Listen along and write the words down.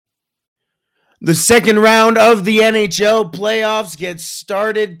The second round of the NHL playoffs gets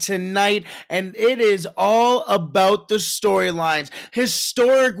started tonight, and it is all about the storylines.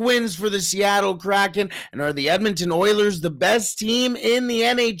 Historic wins for the Seattle Kraken, and are the Edmonton Oilers the best team in the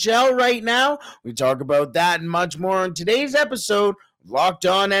NHL right now? We talk about that and much more on today's episode of Locked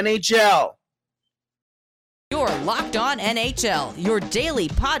On NHL. You're Locked On NHL, your daily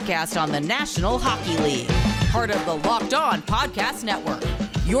podcast on the National Hockey League. Part of the Locked On Podcast Network,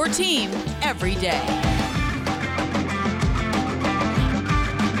 your team every day.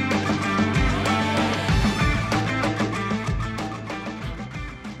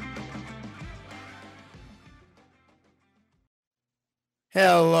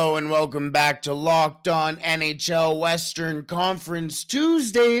 Hello and welcome back to Locked On NHL Western Conference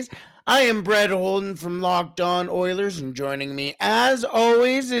Tuesdays. I am Brett Holden from Locked On Oilers, and joining me, as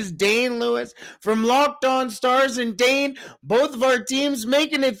always, is Dane Lewis from Locked On Stars. And Dane, both of our teams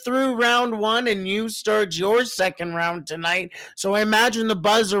making it through round one, and you start your second round tonight. So I imagine the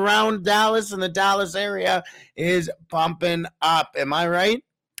buzz around Dallas and the Dallas area is pumping up. Am I right?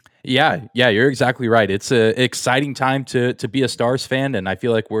 Yeah, you're exactly right. It's an exciting time to be a Stars fan, and I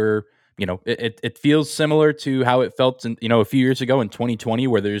feel like we're, it feels similar to how it felt a few years ago in 2020,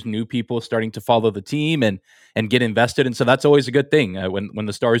 where there's new people starting to follow the team and get invested, and so that's always a good thing. When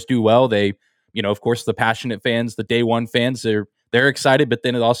the Stars do well, they, of course, the passionate fans, the day one fans, they're excited, but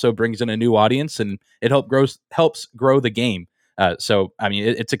then it also brings in a new audience, and it helps grow the game. So I mean,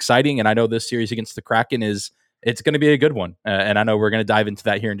 it's exciting, and I know this series against the Kraken it's going to be a good one, and I know we're going to dive into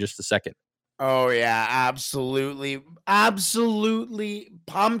that here in just a second. Oh, yeah, absolutely. Absolutely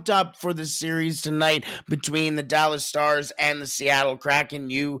pumped up for the series tonight between the Dallas Stars and the Seattle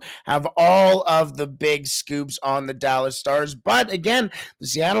Kraken. You have all of the big scoops on the Dallas Stars. But again, the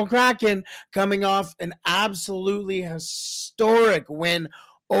Seattle Kraken coming off an absolutely historic win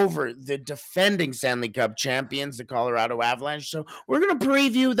over the defending Stanley Cup champions, the Colorado Avalanche. So we're going to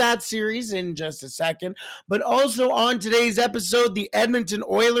preview that series in just a second. But also on today's episode, the Edmonton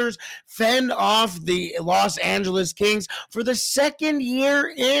Oilers fend off the Los Angeles Kings for the second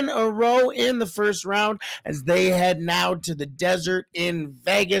year in a row in the first round, as they head now to the desert in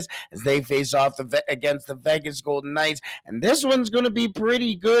Vegas as they face off against the Vegas Golden Knights. And this one's going to be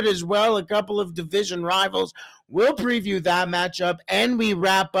pretty good as well. A couple of division rivals. We'll preview that matchup, and we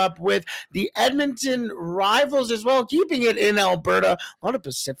wrap up with the Edmonton rivals as well, keeping it in Alberta. A lot of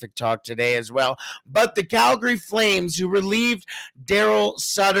Pacific talk today as well. But the Calgary Flames, who relieved Daryl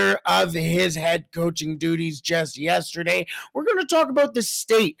Sutter of his head coaching duties just yesterday. We're going to talk about the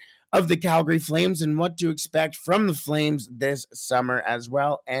state of the Calgary Flames and what to expect from the Flames this summer as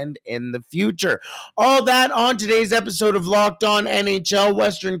well and in the future. All that on today's episode of Locked On NHL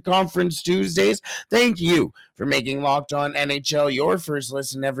Western Conference Tuesdays. Thank you for making Locked On NHL your first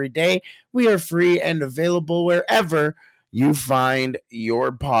listen every day. We are free and available wherever you find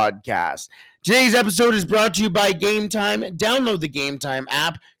your podcast. Today's episode is brought to you by Game Time. Download the Game Time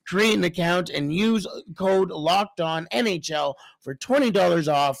app, create an account, and use code LOCKEDONNHL for $20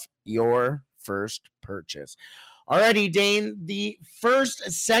 off your first purchase. Alrighty, Dane, the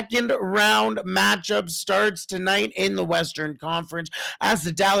second round matchup starts tonight in the Western Conference as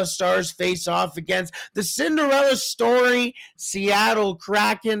the Dallas Stars face off against the Cinderella story Seattle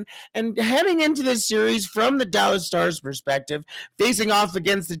Kraken. And heading into this series from the Dallas Stars perspective, facing off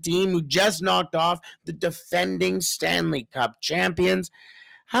against the team who just knocked off the defending Stanley Cup champions.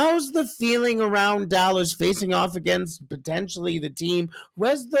 How's the feeling around Dallas facing off against potentially the team who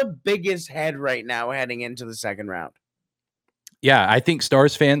has the biggest head right now heading into the second round? Yeah, I think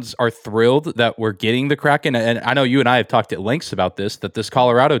Stars fans are thrilled that we're getting the Kraken. And I know you and I have talked at lengths about that this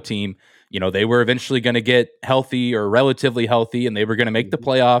Colorado team, they were eventually going to get healthy or relatively healthy, and they were going to make the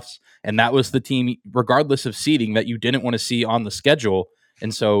playoffs. And that was the team, regardless of seeding, that you didn't want to see on the schedule.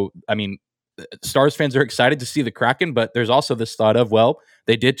 And so, I mean, Stars fans are excited to see the Kraken, but there's also this thought of, well,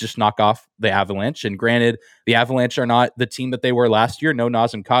 they did just knock off the Avalanche. And granted, the Avalanche are not the team that they were last year. No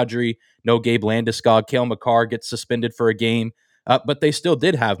Nazem Kadri, no Gabe Landeskog. Cale Makar gets suspended for a game. But they still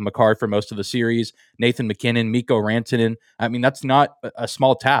did have Makar for most of the series. Nathan McKinnon, Mikko Rantanen. I mean, that's not a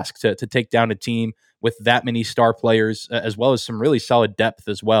small task to take down a team with that many star players, as well as some really solid depth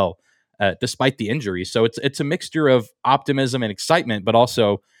as well, despite the injuries. So it's a mixture of optimism and excitement, but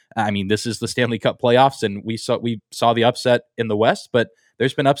also, I mean, this is the Stanley Cup playoffs, and we saw the upset in the West, but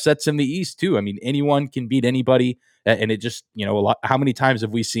there's been upsets in the East too. I mean, anyone can beat anybody, and it just, how many times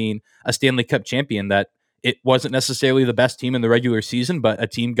have we seen a Stanley Cup champion that it wasn't necessarily the best team in the regular season, but a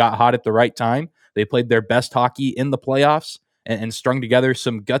team got hot at the right time. They played their best hockey in the playoffs and strung together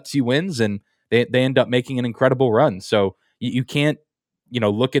some gutsy wins, and they end up making an incredible run. So you can't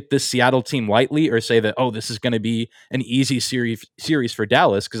look at this Seattle team lightly or say that, oh, this is going to be an easy series for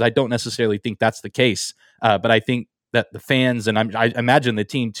Dallas, because I don't necessarily think that's the case. But I think that the fans, and I imagine the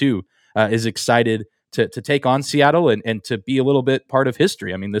team too, is excited to take on Seattle and to be a little bit part of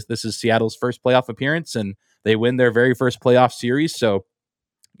history. I mean, this is Seattle's first playoff appearance, and they win their very first playoff series. So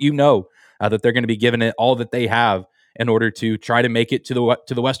that they're going to be giving it all that they have in order to try to make it to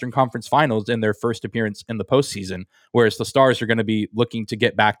the Western Conference Finals in their first appearance in the postseason, whereas the Stars are going to be looking to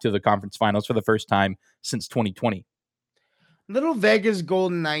get back to the conference finals for the first time since 2020. Little Vegas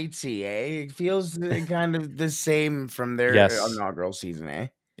Golden Knights-y, eh? It feels kind of the same from their inaugural season, eh?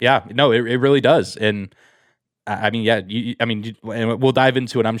 Yeah, no, it really does. And I mean, yeah, and we'll dive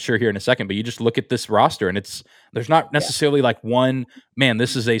into it, I'm sure, here in a second, but you just look at this roster and there's not necessarily like one, man,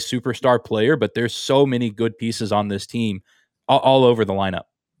 this is a superstar player, but there's so many good pieces on this team all over the lineup.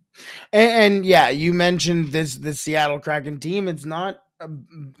 And yeah, you mentioned the Seattle Kraken team. It's not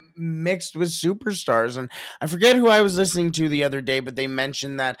mixed with superstars, and I forget who I was listening to the other day, but they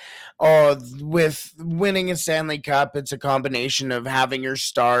mentioned that with winning a Stanley Cup, it's a combination of having your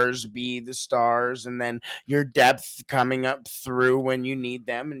stars be the stars, and then your depth coming up through when you need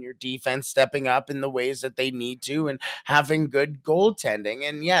them, and your defense stepping up in the ways that they need to, and having good goaltending.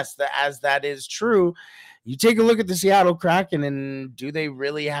 And yes, as that is true, you take a look at the Seattle Kraken, and do they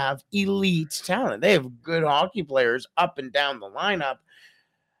really have elite talent? They have good hockey players up and down the lineup,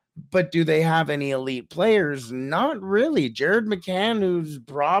 but do they have any elite players? Not really. Jared McCann, who's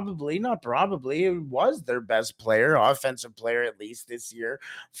was their best player, offensive player at least this year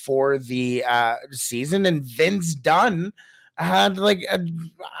for the season, and Vince Dunn had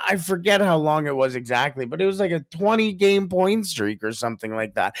I forget how long it was exactly, but it was like a 20-game point streak or something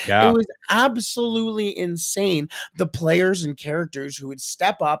like that. Yeah. It was absolutely insane, the players and characters who would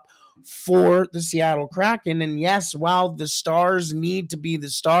step up for the Seattle Kraken. And yes, while the stars need to be the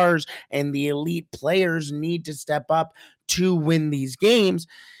stars and the elite players need to step up to win these games,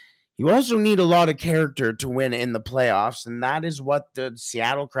 you also need a lot of character to win in the playoffs, and that is what the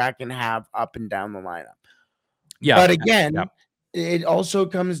Seattle Kraken have up and down the lineup. Yeah, but again, it also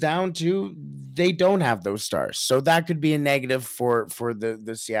comes down to they don't have those stars, so that could be a negative for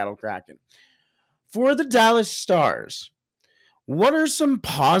the Seattle Kraken. For the Dallas Stars, what are some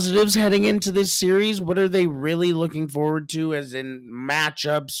positives heading into this series? What are they really looking forward to, as in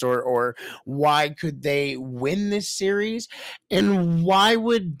matchups, or why could they win this series? And why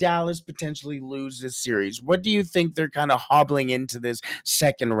would Dallas potentially lose this series? What do you think they're kind of hobbling into this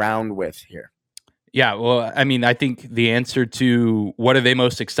second round with here? Yeah, well, I mean, I think the answer to what are they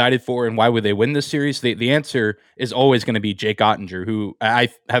most excited for and why would they win this series, the answer is always going to be Jake Ottinger, who I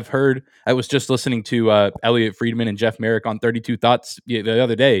have heard. I was just listening to Elliot Friedman and Jeff Merrick on 32 Thoughts the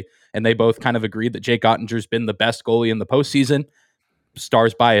other day, and they both kind of agreed that Jake Ottinger's been the best goalie in the postseason.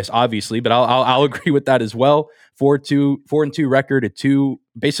 Stars bias, obviously, but I'll agree with that as well. 4-2 record,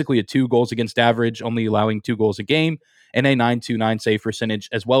 basically a 2 goals against average, only allowing 2 goals a game, and a 9.29 save percentage,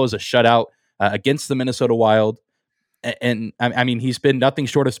 as well as a shutout against the Minnesota Wild. And I mean, he's been nothing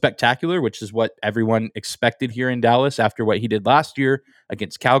short of spectacular, which is what everyone expected here in Dallas after what he did last year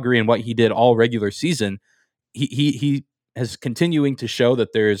against Calgary and what he did all regular season. He has continuing to show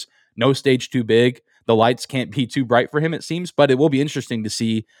that there's no stage too big. The lights can't be too bright for him, it seems, but it will be interesting to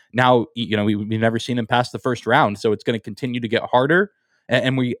see now. We've never seen him pass the first round, so it's going to continue to get harder.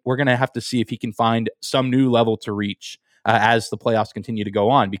 And we're going to have to see if he can find some new level to reach as the playoffs continue to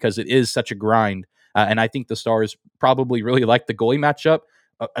go on, because it is such a grind. And I think the Stars probably really like the goalie matchup.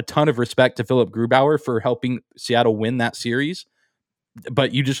 A ton of respect to Philip Grubauer for helping Seattle win that series.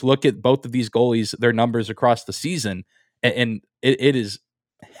 But you just look at both of these goalies, their numbers across the season, and it is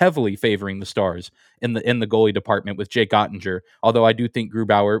heavily favoring the Stars in the goalie department with Jake Ottinger. Although I do think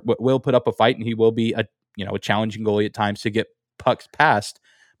Grubauer will put up a fight, and he will be a challenging goalie at times to get pucks past.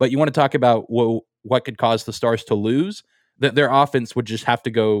 But you want to talk about what could cause the Stars to lose? That their offense would just have to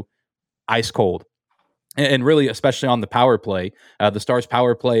go ice cold. And really, especially on the power play, the Stars'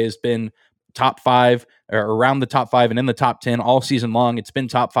 power play has been top 5 or around the top 5 and in the top 10 all season long. It's been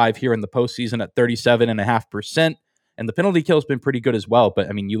top 5 here in the postseason at 37.5%. And the penalty kill has been pretty good as well. But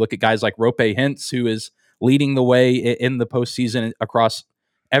I mean, you look at guys like Rope Hintz, who is leading the way in the postseason across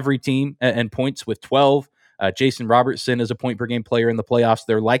every team and points with 12. Jason Robertson is a point per game player in the playoffs.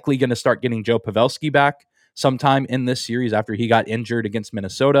 They're likely going to start getting Joe Pavelski back sometime in this series after he got injured against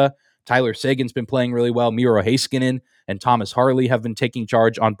Minnesota. Tyler Sagan's been playing really well. Miro Heiskanen and Thomas Harley have been taking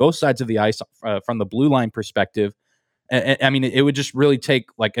charge on both sides of the ice from the blue line perspective. I mean, it would just really take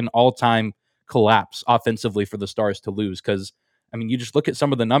like an all-time collapse offensively for the Stars to lose, because, I mean, you just look at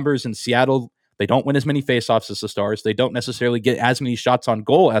some of the numbers in Seattle. They don't win as many faceoffs as the Stars. They don't necessarily get as many shots on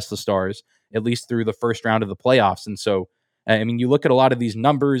goal as the Stars, at least through the first round of the playoffs. And so, I mean, you look at a lot of these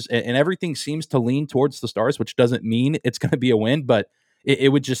numbers and everything seems to lean towards the Stars, which doesn't mean it's going to be a win, but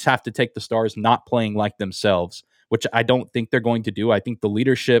it would just have to take the Stars not playing like themselves, which I don't think they're going to do. I think the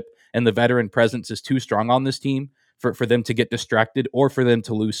leadership and the veteran presence is too strong on this team for them to get distracted or for them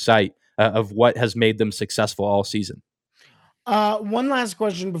to lose sight of what has made them successful all season. One last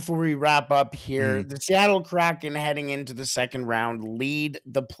question before we wrap up here. Mm. The Seattle Kraken heading into the second round lead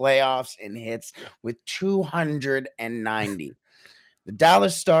the playoffs in hits with 290. The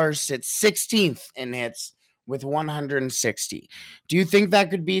Dallas Stars sit 16th in hits with 160. Do you think that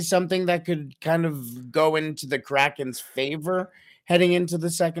could be something that could kind of go into the Kraken's favor heading into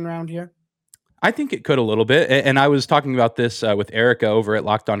the second round here? I think it could a little bit, and I was talking about this with Erica over at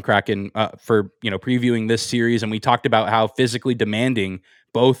Locked On Kraken for previewing this series, and we talked about how physically demanding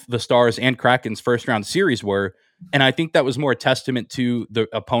both the Stars and Kraken's first round series were, and I think that was more a testament to the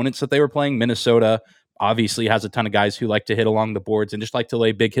opponents that they were playing. Minnesota obviously has a ton of guys who like to hit along the boards and just like to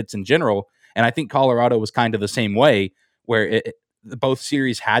lay big hits in general, and I think Colorado was kind of the same way, where both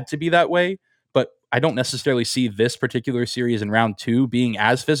series had to be that way. But I don't necessarily see this particular series in round 2 being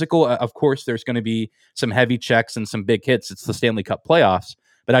as physical. Of course, there's going to be some heavy checks and some big hits. It's the Stanley Cup playoffs.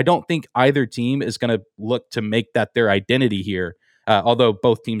 But I don't think either team is going to look to make that their identity here. Although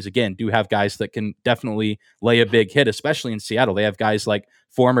both teams, again, do have guys that can definitely lay a big hit, especially in Seattle. They have guys like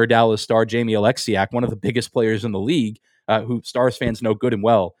former Dallas star Jamie Alexiak, one of the biggest players in the league, who Stars fans know good and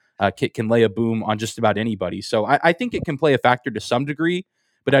well, can lay a boom on just about anybody. So I think it can play a factor to some degree,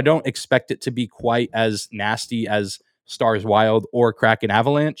 but I don't expect it to be quite as nasty as Stars Wild or Kraken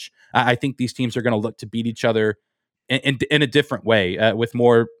Avalanche. I think these teams are going to look to beat each other in a different way, with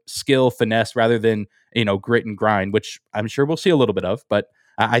more skill, finesse, rather than grit and grind, which I'm sure we'll see a little bit of. But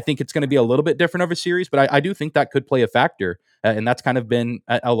I think it's going to be a little bit different of a series. But I do think that could play a factor, and that's kind of been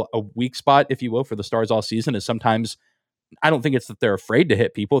a weak spot, if you will, for the Stars all season. Is sometimes I don't think it's that they're afraid to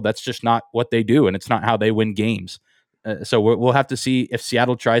hit people. That's just not what they do, and it's not how they win games. So we'll have to see if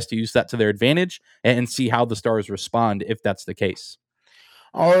Seattle tries to use that to their advantage and see how the Stars respond if that's the case.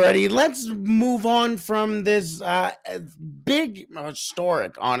 Alrighty, let's move on from this big,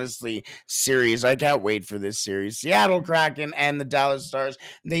 historic, honestly, series. I can't wait for this series. Seattle Kraken and the Dallas Stars,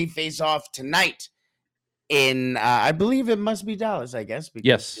 they face off tonight in, I believe it must be Dallas, I guess, because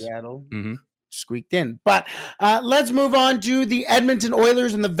yes. Seattle squeaked in. But let's move on to the Edmonton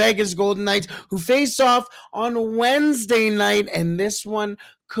Oilers and the Vegas Golden Knights, who face off on Wednesday night, and this one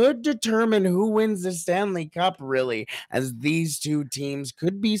could determine who wins the Stanley Cup, really, as these two teams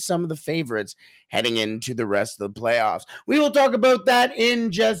could be some of the favorites heading into the rest of the playoffs. We will talk about that in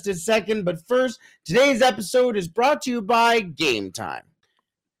just a second, but first, today's episode is brought to you by Game Time.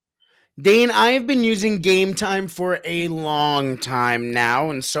 Dane, I have been using Game Time for a long time now,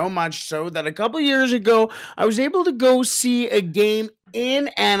 and so much so that a couple years ago, I was able to go see a game in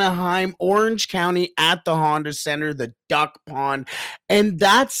Anaheim, Orange County, at the Honda Center, the Duck Pond, and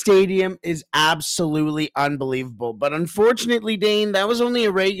that stadium is absolutely unbelievable. But unfortunately, Dane, that was only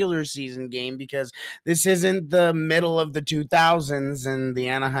a regular season game because this isn't the middle of the 2000s and the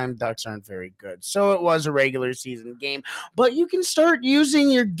Anaheim Ducks aren't very good. So it was a regular season game, but you can start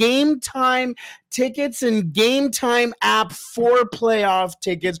using your Game Time tickets and Game Time app for playoff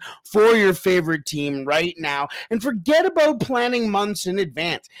tickets for your favorite team right now, and forget about planning months in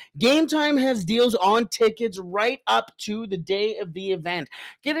advance. Game Time has deals on tickets right up to the day of the event.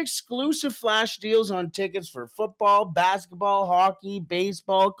 Get exclusive flash deals on tickets for football, basketball, hockey,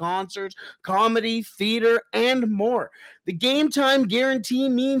 baseball, concerts, comedy, theater, and more. The Game Time guarantee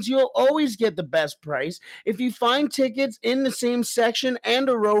means you'll always get the best price. If you find tickets in the same section and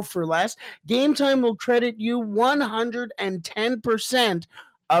a row for less, Game Time will credit you 110%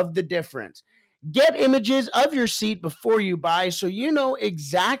 of the difference. Get images of your seat before you buy so you know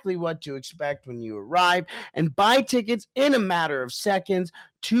exactly what to expect when you arrive, and buy tickets in a matter of seconds.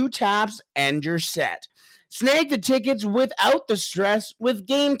 2 taps and you're set. Snag the tickets without the stress with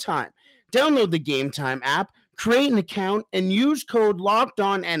Game Time. Download the Game Time app, create an account, and use code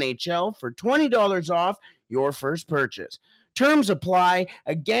LOCKEDONNHL for $20 off your first purchase. Terms apply.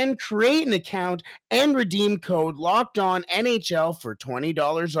 Again, create an account and redeem code LOCKEDONNHL for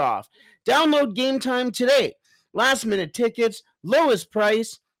 $20 off. Download Game Time today. Last minute tickets, lowest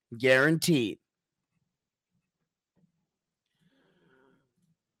price, guaranteed.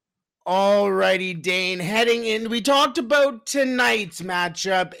 Alrighty, Dane, heading in, we talked about tonight's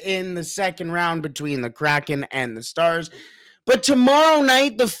matchup in the second round between the Kraken and the Stars. But tomorrow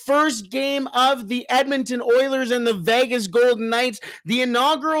night, the first game of the Edmonton Oilers and the Vegas Golden Knights, the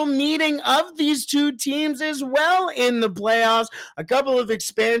inaugural meeting of these two teams as well in the playoffs. A couple of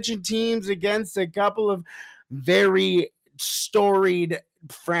expansion teams against a couple of very storied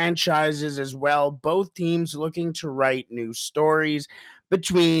franchises as well. Both teams looking to write new stories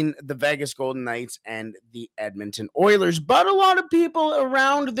between the Vegas Golden Knights and the Edmonton Oilers. But a lot of people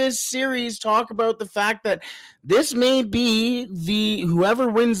around this series talk about the fact that this may be whoever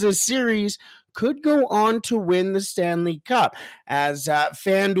wins this series could go on to win the Stanley Cup, as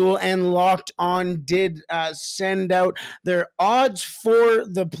FanDuel and Locked On did send out their odds for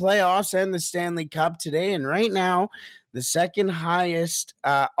the playoffs and the Stanley Cup today. And right now, the second highest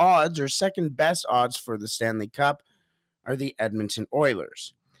odds or second best odds for the Stanley Cup are the Edmonton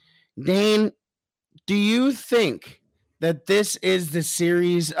Oilers. Dane, do you think that this is the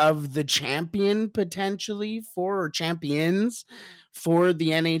series of the champion potentially or champions for the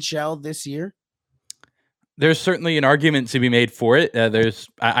NHL this year? There's certainly an argument to be made for it.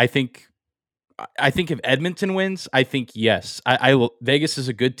 I think if Edmonton wins, I think yes. Vegas is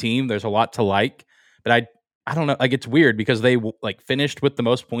a good team. There's a lot to like, but I don't know. Like, it's weird because they finished with the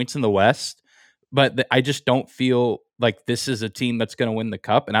most points in the West, but I just don't feel like this is a team that's going to win the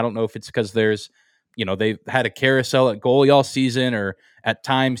cup. And I don't know if it's because they've had a carousel at goalie all season, or at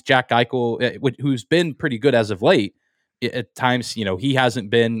times Jack Eichel, who's been pretty good as of late. At times, he hasn't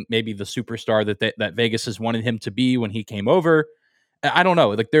been maybe the superstar that Vegas has wanted him to be when he came over. I don't know.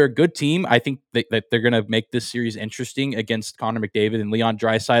 Like, they're a good team. I think that they're going to make this series interesting against Connor McDavid and Leon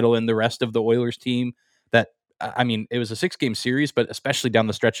Draisaitl and the rest of the Oilers team. It was a 6-game series, but especially down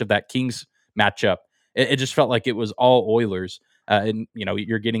the stretch of that Kings matchup, it just felt like it was all Oilers. And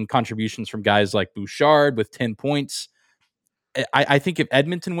you're getting contributions from guys like Bouchard with 10 points. I think if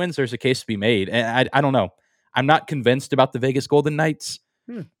Edmonton wins, there's a case to be made. And I don't know. I'm not convinced about the Vegas Golden Knights.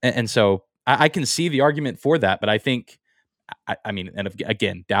 And so I can see the argument for that, but I think, and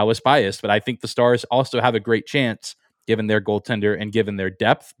again, Dallas biased, but I think the Stars also have a great chance given their goaltender and given their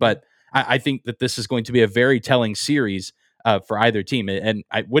depth. But I think that this is going to be a very telling series for either team. And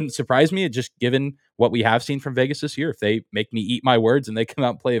it wouldn't surprise me, just given what we have seen from Vegas this year, if they make me eat my words and they come out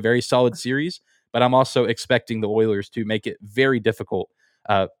and play a very solid series. But I'm also expecting the Oilers to make it very difficult,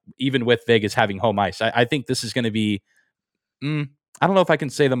 even with Vegas having home ice. I think this is going to be, I don't know if I can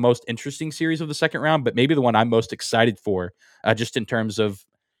say the most interesting series of the second round, but maybe the one I'm most excited for, just in terms of,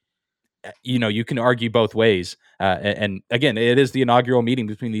 you can argue both ways. And again, it is the inaugural meeting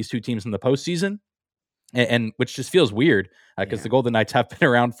between these two teams in the postseason, and which just feels weird because the Golden Knights have been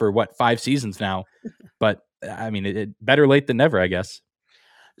around for 5 seasons now. But it better late than never, I guess.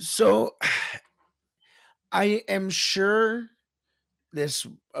 So I am sure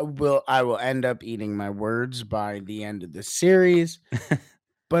I will end up eating my words by the end of the series,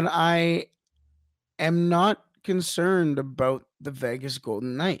 but I am not concerned about the Vegas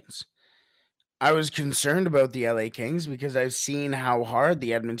Golden Knights. I was concerned about the LA Kings because I've seen how hard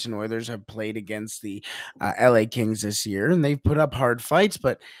the Edmonton Oilers have played against the LA Kings this year, and they've put up hard fights,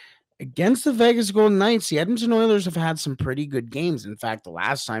 but against the Vegas Golden Knights, the Edmonton Oilers have had some pretty good games. In fact, the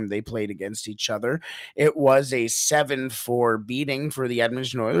last time they played against each other, it was a 7-4 beating for the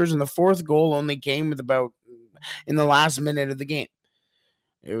Edmonton Oilers, and the fourth goal only came in the last minute of the game.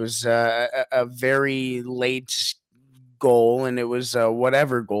 It was a very late goal, and it was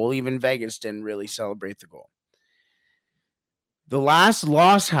whatever goal. Even Vegas didn't really celebrate the goal. The last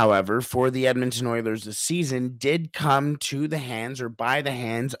loss, however, for the Edmonton Oilers this season did come to the hands, or by the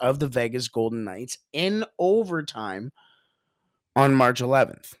hands, of the Vegas Golden Knights in overtime on March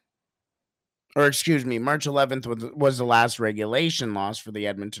 11th. Or excuse me, March 11th was the last regulation loss for the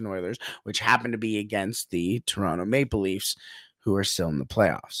Edmonton Oilers, which happened to be against the Toronto Maple Leafs, who are still in the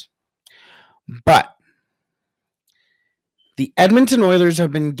playoffs. But the Edmonton Oilers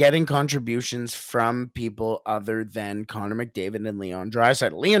have been getting contributions from people other than Connor McDavid and Leon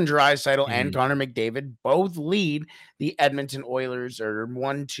Draisaitl. Leon Draisaitl and Connor McDavid both lead the Edmonton Oilers, or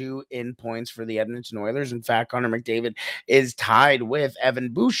 1-2 in points for the Edmonton Oilers. In fact, Connor McDavid is tied with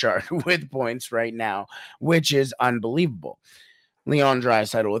Evan Bouchard with points right now, which is unbelievable. Leon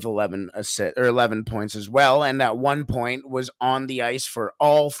Draisaitl with 11 points as well, and at one point was on the ice for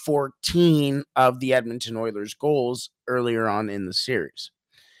all 14 of the Edmonton Oilers' goals earlier on in the series.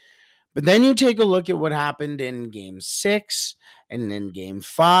 But then you take a look at what happened in Game 6 and in Game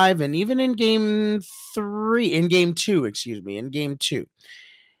 5 and even in Game 2.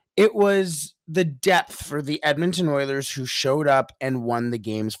 It was the depth for the Edmonton Oilers, who showed up and won the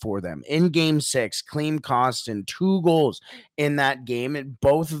games for them. In Game 6, Klim Kostin, 2 goals in that game, and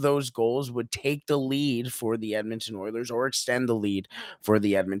both of those goals would take the lead for the Edmonton Oilers or extend the lead for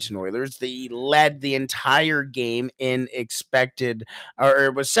the Edmonton Oilers. They led the entire game in expected, or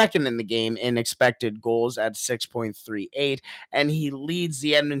it was second in the game in expected goals at 6.38, and he leads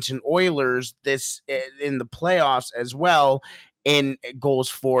the Edmonton Oilers this in the playoffs as well in goals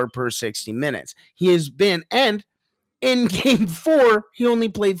for per 60 minutes. He has been, and in game 4, he only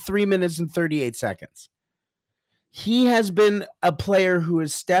played 3 minutes and 38 seconds. He has been a player who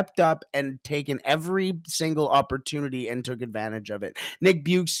has stepped up and taken every single opportunity and took advantage of it. Nick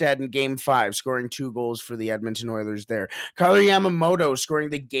Bukestad in Game 5, scoring 2 goals for the Edmonton Oilers there. Kailer Yamamoto scoring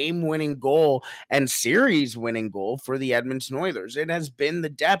the game-winning goal and series-winning goal for the Edmonton Oilers. It has been the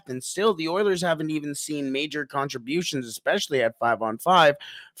depth, and still the Oilers haven't even seen major contributions, especially at 5-on-5,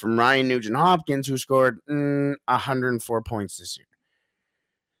 from Ryan Nugent-Hopkins, who scored 104 points this year.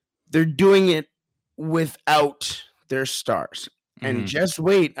 They're doing it without their stars. And just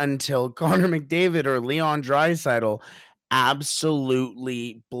wait until Connor McDavid or Leon Draisaitl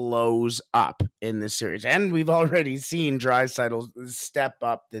absolutely blows up in this series. And we've already seen Draisaitl step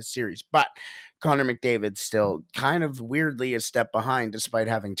up this series. But Connor McDavid still kind of weirdly a step behind despite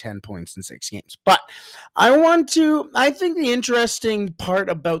having 10 points in 6 games. But I think the interesting part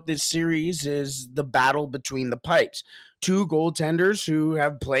about this series is the battle between the pipes. 2 goaltenders who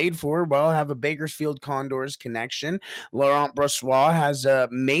have played for, have a Bakersfield Condors connection. Laurent Brossoit has a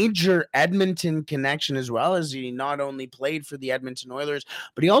major Edmonton connection as well, as he not only played for the Edmonton Oilers,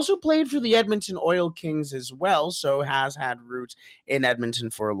 but he also played for the Edmonton Oil Kings as well, so has had roots in Edmonton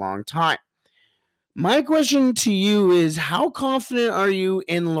for a long time. My question to you is, how confident are you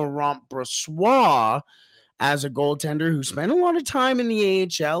in Laurent Brossoit as a goaltender who spent a lot of time in the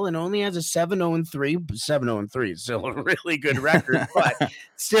AHL and only has a 7-0-3? 7-0-3 is still a really good record, but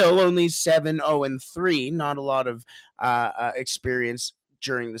still only 7-0-3. Not a lot of experience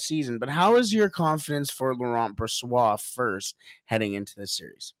during the season. But how is your confidence for Laurent Brossoit first heading into this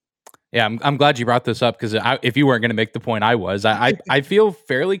series? Yeah, I'm glad you brought this up, because if you weren't going to make the point, I was. I feel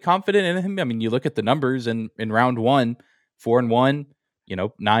fairly confident in him. I mean, you look at the numbers, and in round 1, 4-1,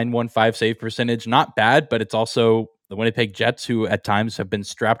 9.15 save percentage, not bad, but it's also the Winnipeg Jets, who at times have been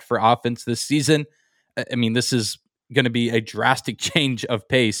strapped for offense this season. I mean, this is going to be a drastic change of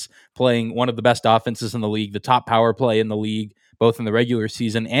pace, playing one of the best offenses in the league, the top power play in the league, both in the regular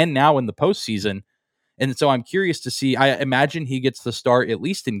season and now in the postseason. And so I'm curious to see. I imagine he gets the start at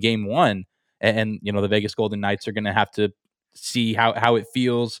least in game 1, and the Vegas Golden Knights are going to have to see how it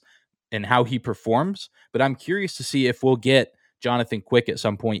feels and how he performs. But I'm curious to see if we'll get Jonathan Quick at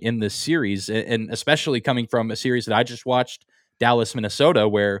some point in this series, and especially coming from a series that I just watched, Dallas, Minnesota,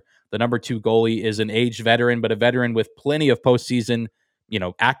 where the number 2 goalie is an aged veteran, but a veteran with plenty of postseason,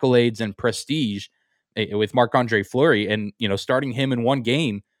 accolades and prestige, with Marc-Andre Fleury, and starting him in one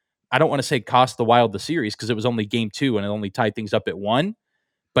game. I don't want to say cost the Wild the series, because it was only game 2 and it only tied things up at 1,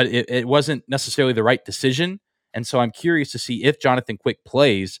 but it wasn't necessarily the right decision. And so I'm curious to see if Jonathan Quick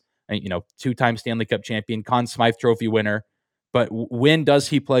plays, 2-time Stanley Cup champion, Conn Smythe Trophy winner. But when does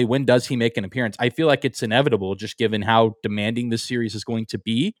he play? When does he make an appearance? I feel like it's inevitable, just given how demanding this series is going to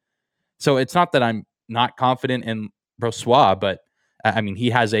be. So it's not that I'm not confident in Brossoit, but I mean, he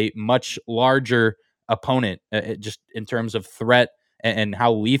has a much larger opponent, just in terms of threat and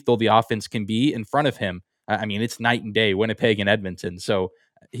how lethal the offense can be in front of him. I mean, it's night and day, Winnipeg and Edmonton. So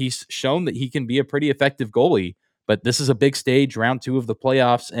he's shown that he can be a pretty effective goalie, but this is a big stage, round 2 of the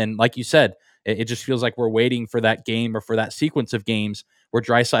playoffs. And like you said, it just feels like we're waiting for that game, or for that sequence of games where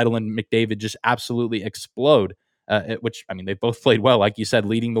Draisaitl and McDavid just absolutely explode, which, I mean, they both played well, like you said,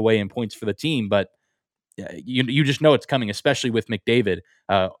 leading the way in points for the team, but you just know it's coming, especially with McDavid.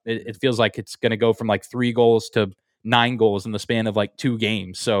 It feels like it's going to go from like 3 goals to 9 goals in the span of like 2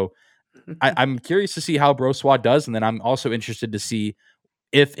 games. So I'm curious to see how Brossoit does. And then I'm also interested to see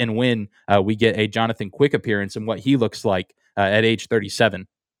if and when we get a Jonathan Quick appearance and what he looks like at age 37.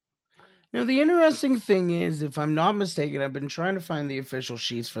 The interesting thing is, if I'm not mistaken, I've been trying to find the official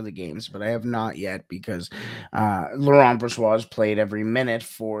sheets for the games, but I have not yet, because Laurent Brossoit has played every minute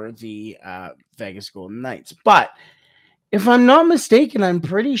for the Vegas Golden Knights. But if I'm not mistaken, I'm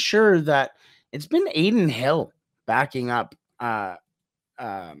pretty sure that it's been Adin Hill backing up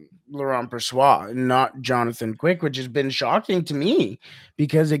Laurent Brossoit, not Jonathan Quick, which has been shocking to me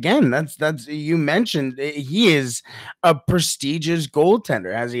because again, that's you mentioned he is a prestigious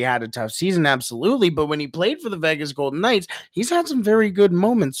goaltender. Has he had a tough season? Absolutely, but when he played for the Vegas Golden Knights, he's had some very good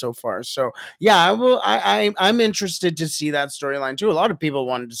moments so far. So yeah, I will. I'm interested to see that storyline too. A lot of people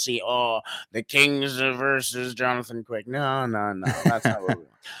wanted to see the Kings versus Jonathan Quick. No, that's not what we want.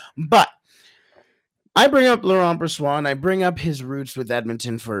 But I bring up Laurent Brossoit and I bring up his roots with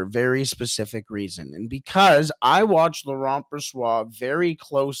Edmonton for a very specific reason. And because I watched Laurent Brossoit very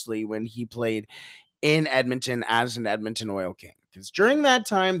closely when he played in Edmonton as an Edmonton Oil King. Because during that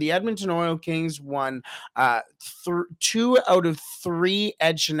time, the Edmonton Oil Kings won 2 out of 3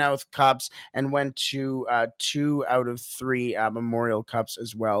 Ed Chynoweth Cups and went to 2 out of 3 Memorial Cups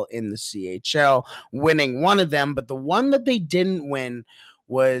as well in the CHL, winning one of them. But the one that they didn't win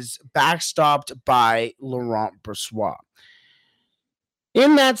was backstopped by Laurent Brossoit.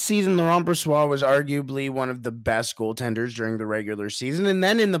 In that season, Laurent Brossoit was arguably one of the best goaltenders during the regular season. And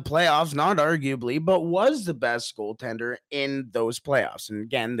then in the playoffs, not arguably, but was the best goaltender in those playoffs. And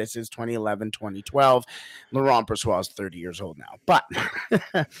again, this is 2011, 2012. Laurent Brossoit is 30 years old now. But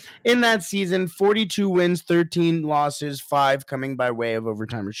in that season, 42 wins, 13 losses, 5 coming by way of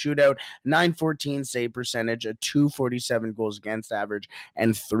overtime or shootout, 914 save percentage, a 247 goals against average,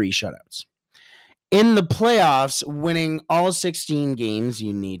 and 3 shutouts. In the playoffs, winning all 16 games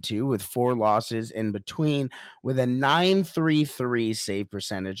you need to, with 4 losses in between, with a 933 save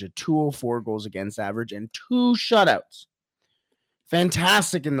percentage, a 204 goals against average, and 2 shutouts.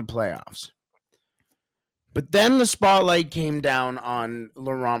 Fantastic in the playoffs. But then the spotlight came down on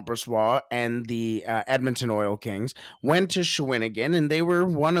Laurent Brossoit and the Edmonton Oil Kings, went to Shawinigan, and they were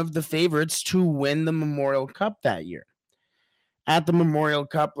one of the favorites to win the Memorial Cup that year. At the Memorial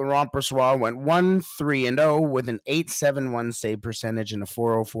Cup, Laurent Brossoit went 1-3-0 with an 871 save percentage and a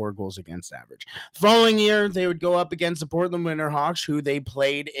 404 goals against average. The following year, they would go up against the Portland Winterhawks, who they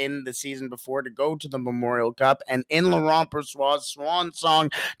played in the season before to go to the Memorial Cup. And in Laurent Brossoit's swan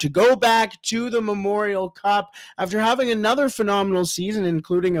song to go back to the Memorial Cup after having another phenomenal season,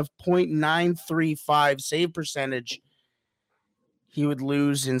 including a .935 save percentage, he would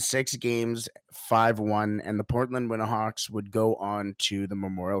lose in 6 games, 5-1, and the Portland Winterhawks would go on to the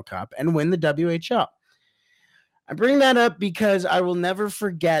Memorial Cup and win the WHL. I bring that up because I will never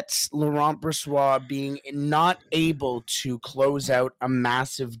forget Laurent Brossoit being not able to close out a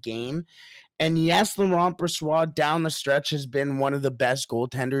massive game. And yes, Laurent Brossoit down the stretch has been one of the best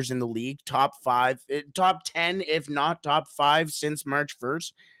goaltenders in the league, top 10, if not top 5 since March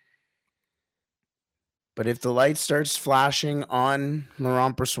 1st. But if the light starts flashing on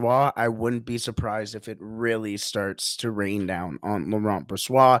Laurent Brossoit, I wouldn't be surprised if it really starts to rain down on Laurent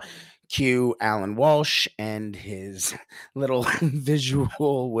Brossoit. Cue Alan Walsh and his little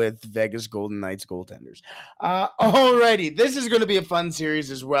visual with Vegas Golden Knights goaltenders. Alrighty, this is going to be a fun series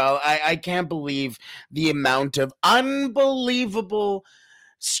as well. I can't believe the amount of unbelievable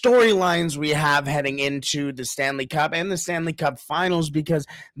storylines we have heading into the Stanley Cup and the Stanley Cup Finals, because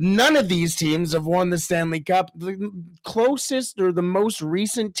none of these teams have won the Stanley Cup. The closest or the most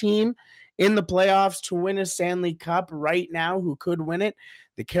recent team in the playoffs to win a Stanley Cup right now who could win it,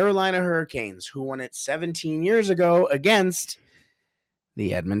 the Carolina Hurricanes, who won it 17 years ago against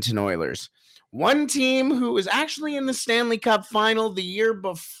the Edmonton Oilers. One team who was actually in the Stanley Cup Final the year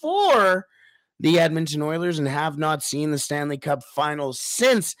before the Edmonton Oilers and have not seen the Stanley Cup Finals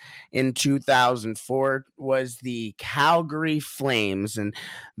since in 2004 was the Calgary Flames. And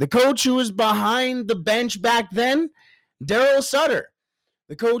the coach who was behind the bench back then, Daryl Sutter.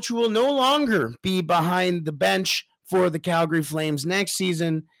 The coach who will no longer be behind the bench for the Calgary Flames next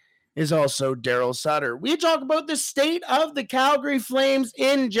season is also Daryl Sutter. We talk about the state of the Calgary Flames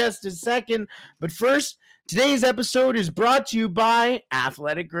in just a second. But first, today's episode is brought to you by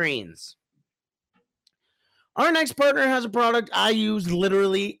Athletic Greens. Our next partner has a product I use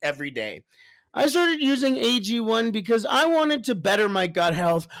literally every day. I started using AG1 because I wanted to better my gut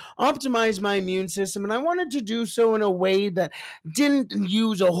health, optimize my immune system, and I wanted to do so in a way that didn't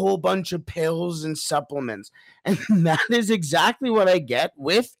use a whole bunch of pills and supplements. And that is exactly what I get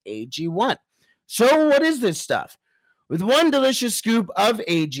with AG1. So what is this stuff? With one delicious scoop of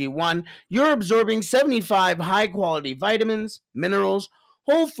AG1, you're absorbing 75 high-quality vitamins, minerals,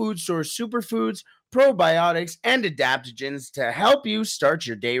 whole food source superfoods, probiotics, and adaptogens to help you start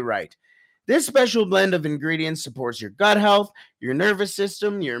your day right. This special blend of ingredients supports your gut health, your nervous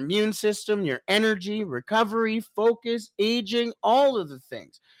system, your immune system, your energy, recovery, focus, aging, all of the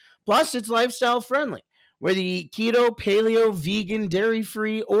things. Plus, it's lifestyle friendly. Whether you eat keto, paleo, vegan,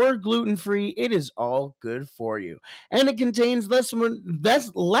 dairy-free, or gluten-free, it is all good for you. And it contains less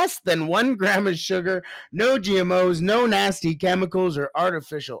than 1 gram of sugar, no GMOs, no nasty chemicals or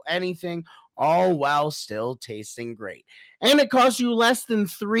artificial anything, all while still tasting great. And it costs you less than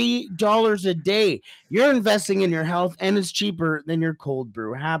 $3 a day. You're investing in your health, and it's cheaper than your cold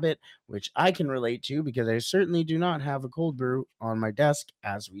brew habit, which I can relate to because I certainly do not have a cold brew on my desk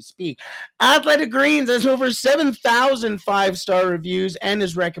as we speak. Athletic Greens has over 7,000 five-star reviews and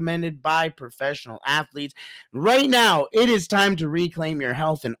is recommended by professional athletes. Right now, it is time to reclaim your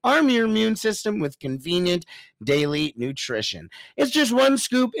health and arm your immune system with convenient daily nutrition. It's just 1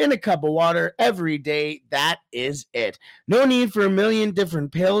 scoop in a cup of water every day. That is it. No need for a million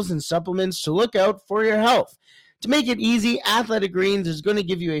different pills and supplements to look out for your health. To make it easy, Athletic Greens is going to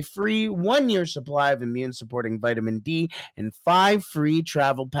give you a free 1-year supply of immune-supporting vitamin D and 5 free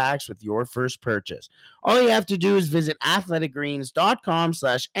travel packs with your first purchase. All you have to do is visit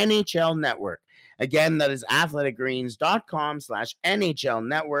athleticgreens.com/NHL Network. Again, that is athleticgreens.com/NHL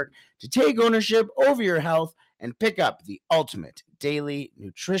Network to take ownership over your health and pick up the ultimate daily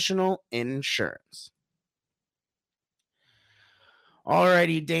nutritional insurance.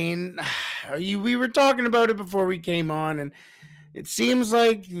 Alrighty, Dane. We were talking about it before we came on, and it seems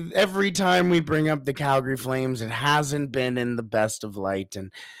like every time we bring up the Calgary Flames, it hasn't been in the best of light.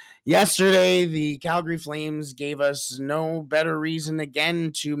 And yesterday, the Calgary Flames gave us no better reason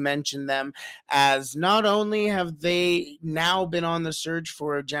again to mention them, as not only have they now been on the search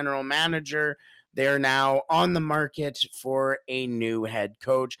for a general manager, they're now on the market for a new head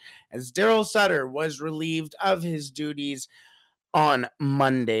coach, as Daryl Sutter was relieved of his duties on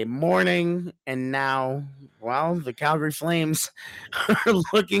Monday morning. And now, well, the Calgary Flames are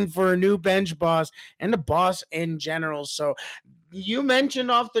looking for a new bench boss and a boss in general. So you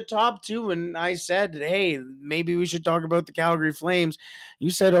mentioned off the top too, and I said, hey, maybe we should talk about the Calgary Flames.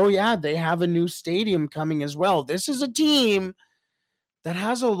 You said, oh yeah, they have a new stadium coming as well. This is a team that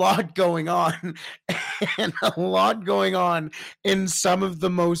has a lot going on and a lot going on in some of the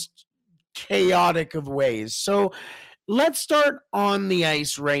most chaotic of ways. So let's start on the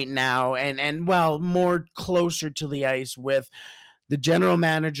ice right now, and well, more closer to the ice with the general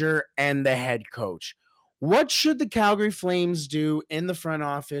manager and the head coach. What should the Calgary Flames do in the front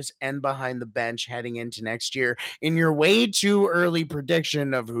office and behind the bench heading into next year in your way too early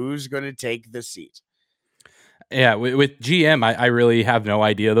prediction of who's going to take the seat? Yeah, with GM, I really have no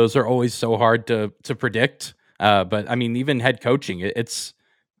idea. Those are always so hard to predict. But I mean, even head coaching, it's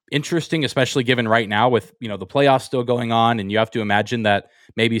interesting, especially given right now with the playoffs still going on, and you have to imagine that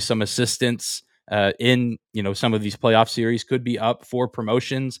maybe some assistants in some of these playoff series could be up for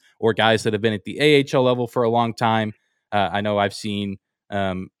promotions, or guys that have been at the AHL level for a long time. I know I've seen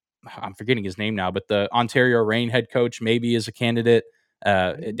I'm forgetting his name now, but the Ontario Reign head coach maybe is a candidate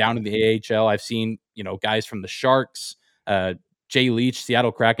down in the AHL. I've seen guys from the Sharks, Jay Leach,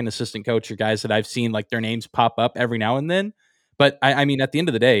 Seattle Kraken assistant coach, are guys that I've seen like their names pop up every now and then. But I mean, at the end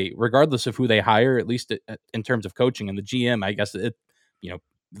of the day, regardless of who they hire, at least in terms of coaching and the GM, I guess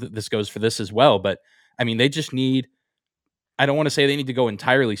this goes for this as well. But I mean, they just need. I don't want to say they need to go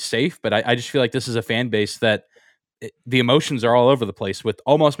entirely safe, but I just feel like this is a fan base that the emotions are all over the place with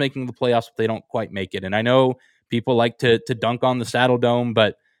almost making the playoffs, but they don't quite make it. And I know people like to dunk on the Saddle Dome,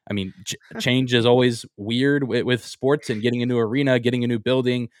 but I mean, change is always weird with sports, and getting a new arena, getting a new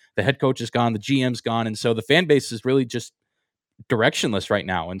building. The head coach is gone, the GM's gone, and so the fan base is really just directionless right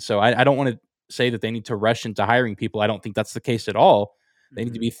now. And so I don't want to say that they need to rush into hiring people. I don't think that's the case at all. They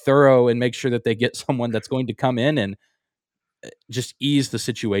need to be thorough and make sure that they get someone that's going to come in and just ease the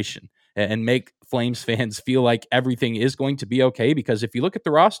situation and make Flames fans feel like everything is going to be okay. Because if you look at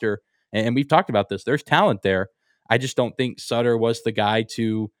the roster, and we've talked about this, there's talent there. I just don't think Sutter was the guy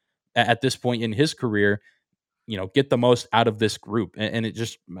to, at this point in his career, get the most out of this group. And it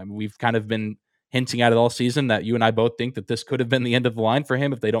just, I mean, we've kind of been hinting at it all season that you and I both think that this could have been the end of the line for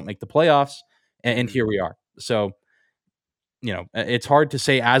him if they don't make the playoffs. And here we are. So, it's hard to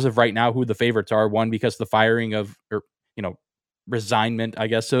say as of right now who the favorites are. One, because the firing of, or, resignment, I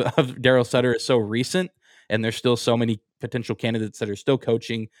guess, of Daryl Sutter is so recent, and there's still so many potential candidates that are still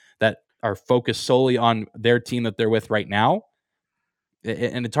coaching that are focused solely on their team that they're with right now.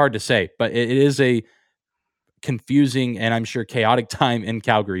 And it's hard to say, but it is a confusing and I'm sure chaotic time in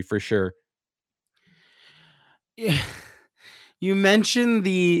Calgary for sure. Yeah. You mentioned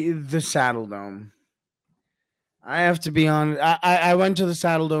the Saddle Dome. I have to be honest. I went to the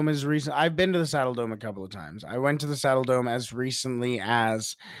Saddle Dome as recent. I've been to the Saddle Dome a couple of times. I went to the Saddle Dome as recently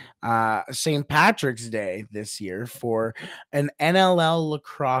as St. Patrick's Day this year for an NLL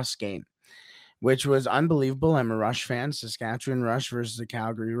lacrosse game. which was unbelievable. I'm a Rush fan. Saskatchewan Rush versus the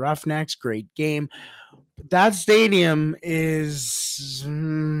Calgary Roughnecks. Great game. That stadium is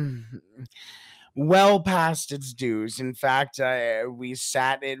well past its dues. In fact, we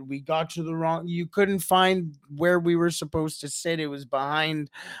sat it. We got to the wrong. You couldn't find where we were supposed to sit. It was behind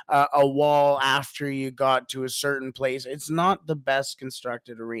a wall after you got to a certain place. It's not the best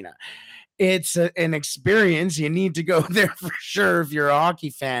constructed arena. It's an experience. You need to go there for sure if you're a hockey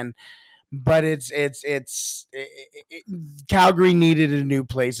fan. But Calgary needed a new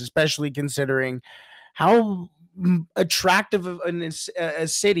place, especially considering how attractive of a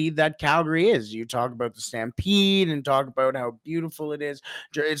city that Calgary is. You talk about the Stampede and talk about how beautiful it is.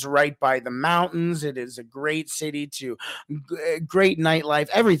 It's right by the mountains. It is a great city to great nightlife,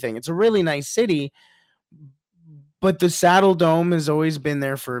 everything. It's a really nice city, but the Saddle Dome has always been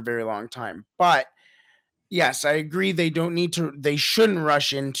there for a very long time. But yes, I agree. They shouldn't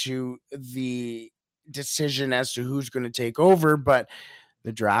rush into the decision as to who's going to take over, but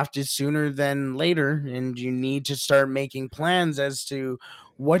the draft is sooner than later, and you need to start making plans as to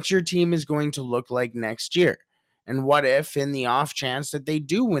what your team is going to look like next year. And what if, in the off chance that they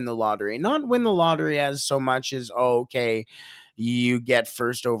do win the lottery, not win the lottery as so much as, oh, okay, you get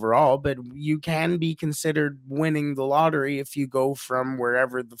first overall, but you can be considered winning the lottery if you go from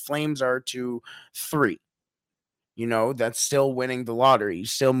wherever the Flames are to 3. That's still winning the lottery. You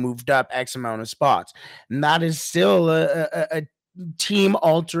still moved up X amount of spots. And that is still a team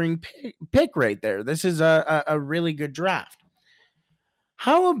altering pick right there. This is a really good draft.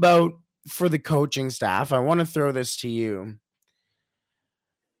 How about for the coaching staff? I want to throw this to you.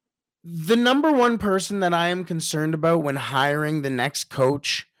 The number one person that I am concerned about when hiring the next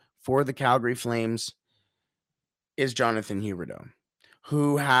coach for the Calgary Flames is Jonathan Huberdeau,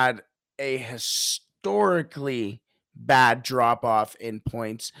 who had a historically bad drop off in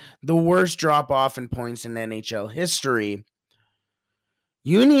points, the worst drop off in points in NHL history.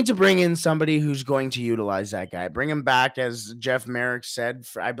 You need to bring in somebody who's going to utilize that guy. Bring him back, as Jeff Merrick said.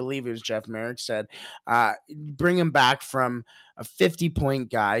 I believe it was Jeff Merrick said, bring him back from a 50-point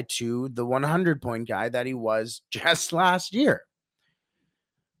guy to the 100-point guy that he was just last year.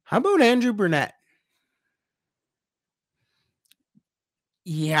 How about Andrew Burnett?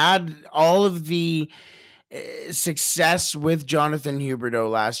 He had all of the success with Jonathan Huberdeau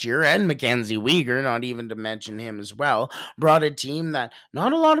last year and Mackenzie Weegar, not even to mention him as well, brought a team that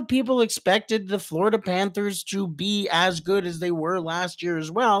not a lot of people expected the Florida Panthers to be as good as they were last year as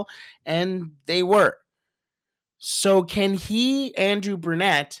well, and they were. So can Andrew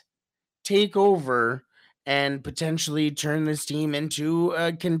Burnett, take over and potentially turn this team into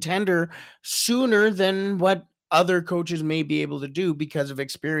a contender sooner than what other coaches may be able to do because of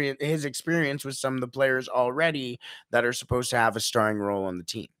his experience with some of the players already that are supposed to have a starring role on the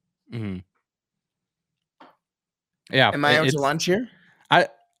team? Mm-hmm. Yeah. Am I out to lunch here? I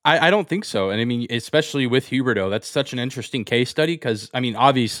don't think so. And I mean, especially with Huberdeau, that's such an interesting case study because, I mean,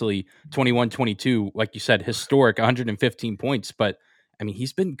 obviously 21-22, like you said, historic 115 points, but I mean,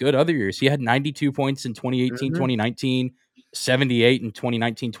 he's been good other years. He had 92 points in 2018, 2019, 78 in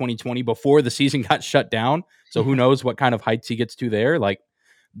 2019, 2020 before the season got shut down. So who knows what kind of heights he gets to there. Like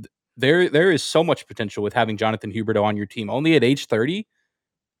there is so much potential with having Jonathan Huberdeau on your team. Only at age 30,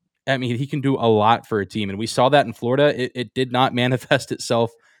 I mean, he can do a lot for a team. And we saw that in Florida. It did not manifest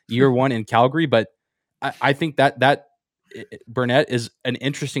itself year one in Calgary, but I think that Burnett is an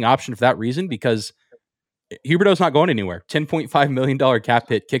interesting option for that reason because Huberdeau's not going anywhere. $10.5 million cap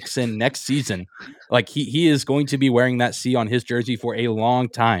hit kicks in next season. Like he is going to be wearing that C on his jersey for a long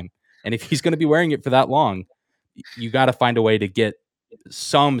time. And if he's going to be wearing it for that long, you got to find a way to get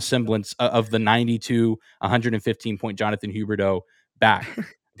some semblance of the 92, 115 point Jonathan Huberdeau back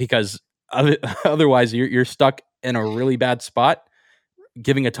because otherwise you're stuck in a really bad spot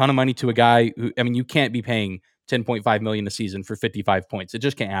giving a ton of money to a guy who, I mean, you can't be paying $10.5 million a season for 55 points. It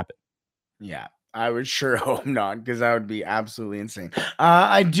just can't happen. Yeah, I would sure hope not, because that would be absolutely insane.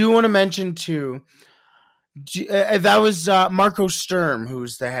 I do want to mention too, that was Marco Sturm,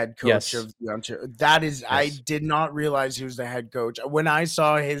 who's the head coach of the Ontario. That is, I did not realize he was the head coach. When I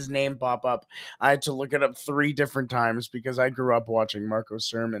saw his name pop up, I had to look it up 3 different times because I grew up watching Marco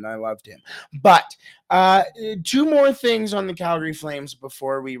Sturm and I loved him. But 2 more things on the Calgary Flames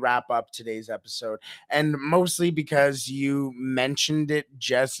before we wrap up today's episode, and mostly because you mentioned it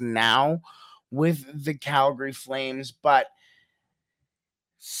just now with the Calgary Flames, but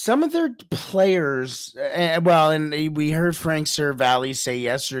some of their players, and we heard Frank Cervalli say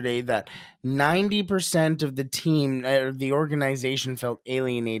yesterday that 90% of the team, the organization, felt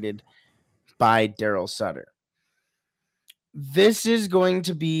alienated by Daryl Sutter. This is going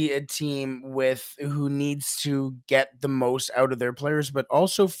to be a team with who needs to get the most out of their players, but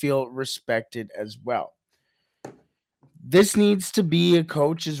also feel respected as well. This needs to be a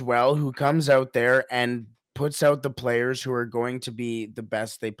coach as well who comes out there and puts out the players who are going to be the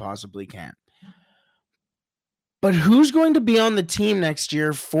best they possibly can. But who's going to be on the team next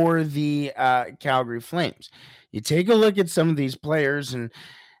year for the Calgary Flames? You take a look at some of these players, and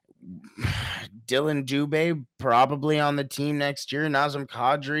Dylan Dubé probably on the team next year. Nazem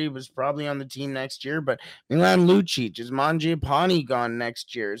Kadri was probably on the team next year, but Milan Lucic, is Mangiapane gone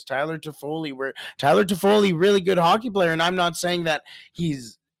next year? Is Tyler Toffoli really good hockey player? And I'm not saying that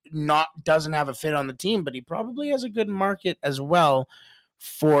he's not doesn't have a fit on the team, but he probably has a good market as well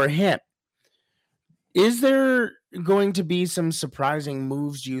for him. Is there going to be some surprising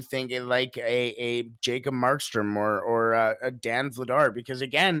moves, do you think, like a Jacob Markstrom or a Dan Vladar? Because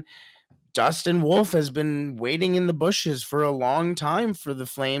again, Dustin Wolf has been waiting in the bushes for a long time for the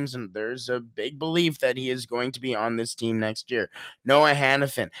Flames, and there's a big belief that he is going to be on this team next year. Noah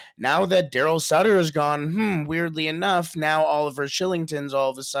Hannafin. Now that Daryl Sutter is gone, weirdly enough, now Oliver Shillington's all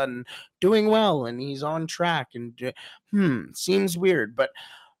of a sudden doing well, and he's on track. And seems weird, but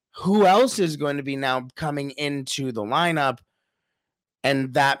who else is going to be now coming into the lineup?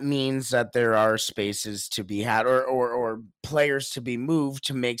 And that means that there are spaces to be had or players to be moved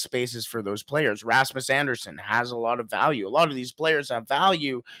to make spaces for those players. Rasmus Anderson has a lot of value. A lot of these players have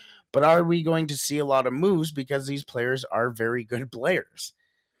value, but are we going to see a lot of moves because these players are very good players?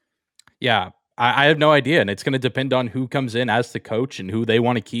 Yeah, I have no idea. And it's going to depend on who comes in as the coach and who they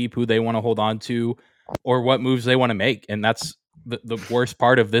want to keep, who they want to hold on to, or what moves they want to make. And that's the worst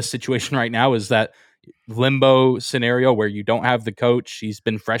part of this situation right now is that limbo scenario where you don't have the coach. He's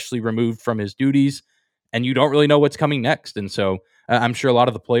been freshly removed from his duties and you don't really know what's coming next. And so I'm sure a lot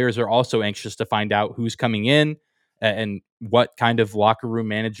of the players are also anxious to find out who's coming in and what kind of locker room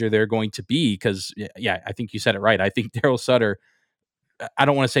manager they're going to be. Because, yeah, I think you said it right. I think Daryl Sutter, I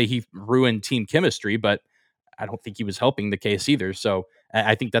don't want to say he ruined team chemistry, but I don't think he was helping the case either. So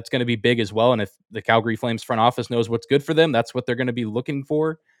I think that's going to be big as well. And if the Calgary Flames front office knows what's good for them, that's what they're going to be looking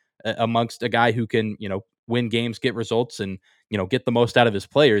for amongst a guy who can, win games, get results, and, get the most out of his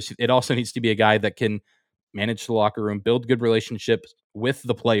players. It also needs to be a guy that can manage the locker room, build good relationships with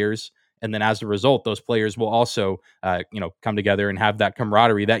the players. And then as a result, those players will also, come together and have that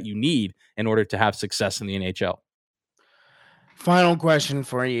camaraderie that you need in order to have success in the NHL. Final question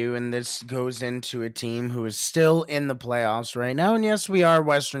for you, and this goes into a team who is still in the playoffs right now. And yes, we are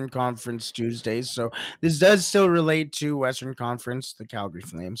Western Conference Tuesdays, so this does still relate to Western Conference, the Calgary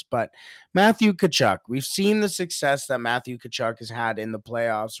Flames. But Matthew Tkachuk, we've seen the success that Matthew Tkachuk has had in the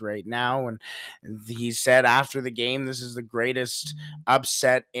playoffs right now, and he said after the game, this is the greatest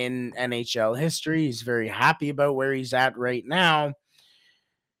upset in NHL history. He's very happy about where he's at right now.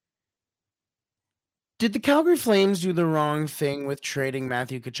 Did the Calgary Flames do the wrong thing with trading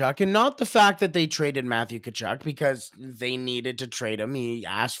Matthew Tkachuk? And not the fact that they traded Matthew Tkachuk because they needed to trade him. He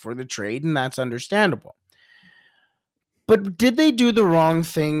asked for the trade, and that's understandable. But did they do the wrong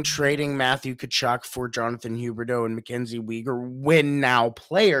thing trading Matthew Tkachuk for Jonathan Huberdeau and Mackenzie Weegar, win now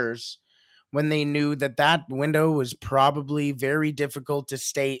players, when they knew that that window was probably very difficult to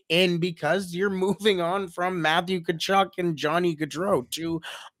stay in because you're moving on from Matthew Tkachuk and Johnny Gaudreau, two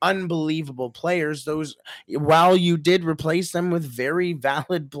unbelievable players. Those, while you did replace them with very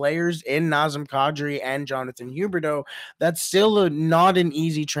valid players in Nazem Kadri and Jonathan Huberdeau, that's still not an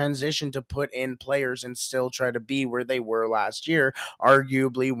easy transition to put in players and still try to be where they were last year,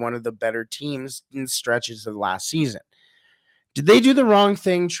 arguably one of the better teams in stretches of last season. Did they do the wrong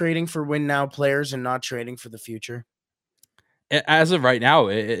thing trading for win now players and not trading for the future? As of right now,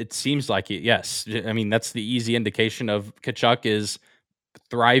 it seems like it. Yes, I mean that's the easy indication of Tkachuk is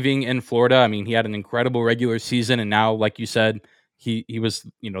thriving in Florida. I mean he had an incredible regular season, and now, like you said, he was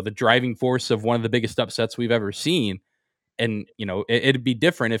the driving force of one of the biggest upsets we've ever seen. And it'd be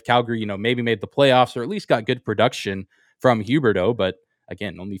different if Calgary maybe made the playoffs or at least got good production from Huberdeau, but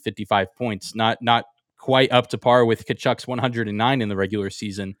again, only 55 points, not quite up to par with Kachuk's 109 in the regular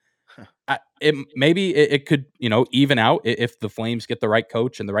season. It could even out if the Flames get the right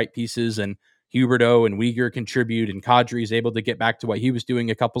coach and the right pieces, and Huberdeau and Weegar contribute, and Kadri is able to get back to what he was doing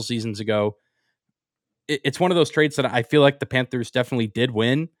a couple seasons ago. It's one of those trades that I feel like the Panthers definitely did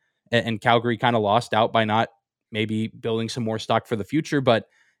win, and Calgary kind of lost out by not maybe building some more stock for the future. But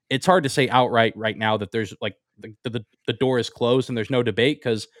it's hard to say outright right now that there's like the door is closed and there's no debate,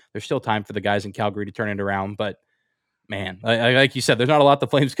 because there's still time for the guys in Calgary to turn it around. But man, like you said, there's not a lot the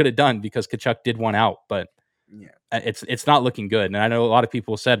Flames could have done because Tkachuk did one out. But yeah, it's not looking good. And I know a lot of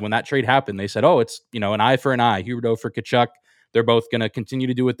people said when that trade happened, they said, oh, it's, an eye for an eye, Huberdeau for Tkachuk. They're both going to continue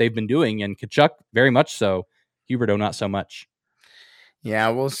to do what they've been doing. And Tkachuk, very much so. Huberdeau, not so much. Yeah,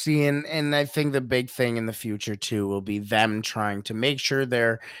 we'll see. And I think the big thing in the future, too, will be them trying to make sure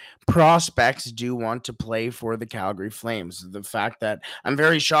their prospects do want to play for the Calgary Flames. The fact that I'm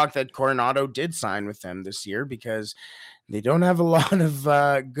very shocked that Coronado did sign with them this year, because they don't have a lot of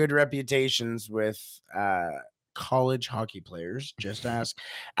good reputations with college hockey players. Just ask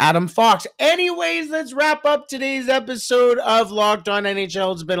Adam Fox. Anyways, let's wrap up today's episode of Locked On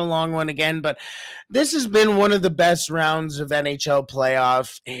NHL. It's been a long one again, but this has been one of the best rounds of NHL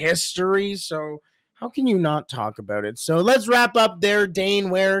playoff history. So how can you not talk about it? So let's wrap up there. Dane,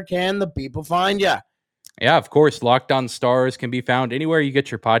 where can the people find you? Yeah, of course. Locked On Stars can be found anywhere you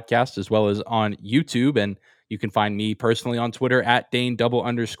get your podcast, as well as on YouTube. And you can find me personally on Twitter at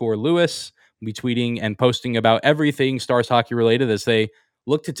Dane_Lewis. I'll be tweeting and posting about everything Stars hockey related as they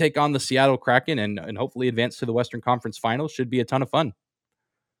look to take on the Seattle Kraken and hopefully advance to the Western Conference Finals. Should be a ton of fun.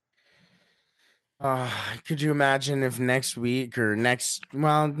 Could you imagine if next week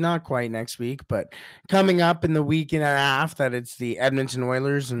well, not quite next week, but coming up in the week and a half, that it's the Edmonton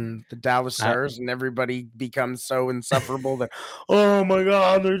Oilers and the Dallas Stars, and everybody becomes so insufferable that, oh my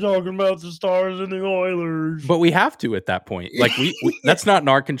God, they're talking about the Stars and the Oilers. But we have to at that point. Like we that's not in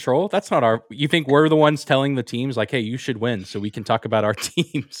our control. That's not our. You think we're the ones telling the teams like, hey, you should win, so we can talk about our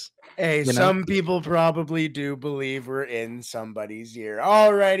teams. Hey, some people probably do believe we're in somebody's ear.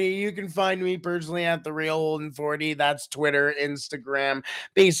 Alrighty, you can find me personally at The Real Holden 40. That's Twitter, Instagram,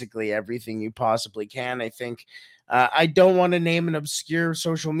 basically everything you possibly can. I think I don't want to name an obscure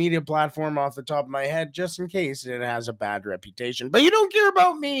social media platform off the top of my head, just in case it has a bad reputation. But you don't care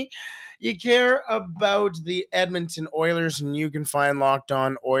about me. You care about the Edmonton Oilers, and you can find Locked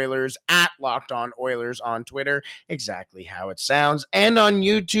On Oilers at Locked On Oilers on Twitter, exactly how it sounds, and on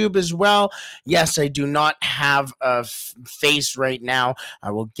YouTube as well. Yes, I do not have a face right now. I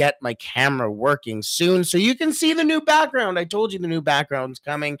will get my camera working soon so you can see the new background. I told you the new background's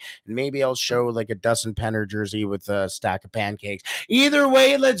coming, and maybe I'll show like a Dustin Penner jersey with a stack of pancakes. Either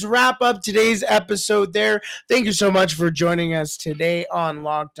way, let's wrap up today's episode there. Thank you so much for joining us today on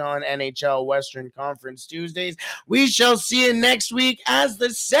Locked On NHL Western Conference Tuesdays. We shall see you next week as the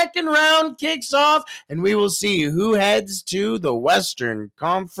second round kicks off, and we will see who heads to the Western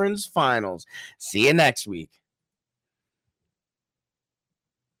Conference Finals. See you next week.